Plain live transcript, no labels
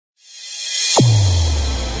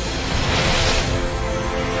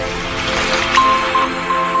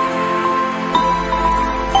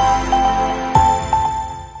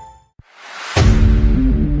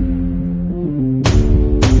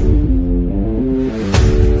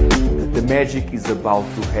magic is about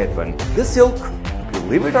to happen. The silk,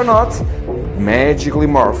 believe it or not, magically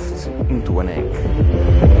morphed into an egg.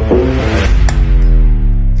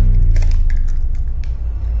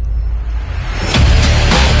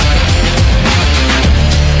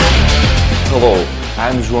 Hello,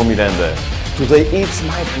 I'm Joao Miranda. Today it's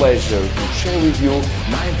my pleasure to share with you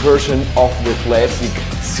my version of the classic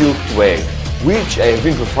silk to egg, which I have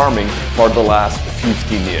been performing for the last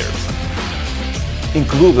 15 years.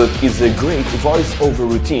 Included is a great voice-over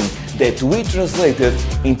routine that we translated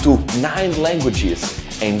into 9 languages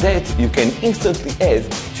and that you can instantly add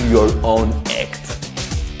to your own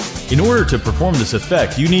act. In order to perform this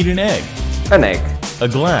effect, you need an egg, A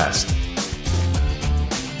glass,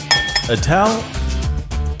 a towel,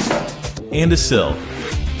 and a silk.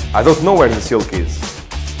 I don't know where the silk is.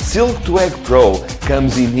 Silk to Egg Pro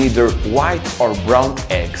comes in either white or brown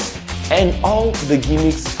eggs, and all the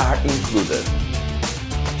gimmicks are included.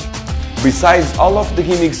 Besides all of the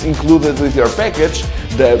gimmicks included with your package,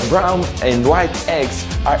 the brown and white eggs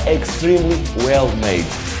are extremely well made.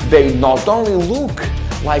 They not only look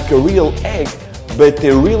like a real egg, but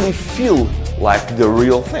they really feel like the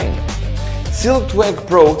real thing. Silk to Egg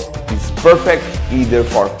Pro is perfect either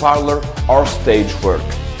for parlor or stage work.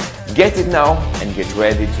 Get it now and get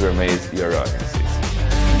ready to amaze your audience.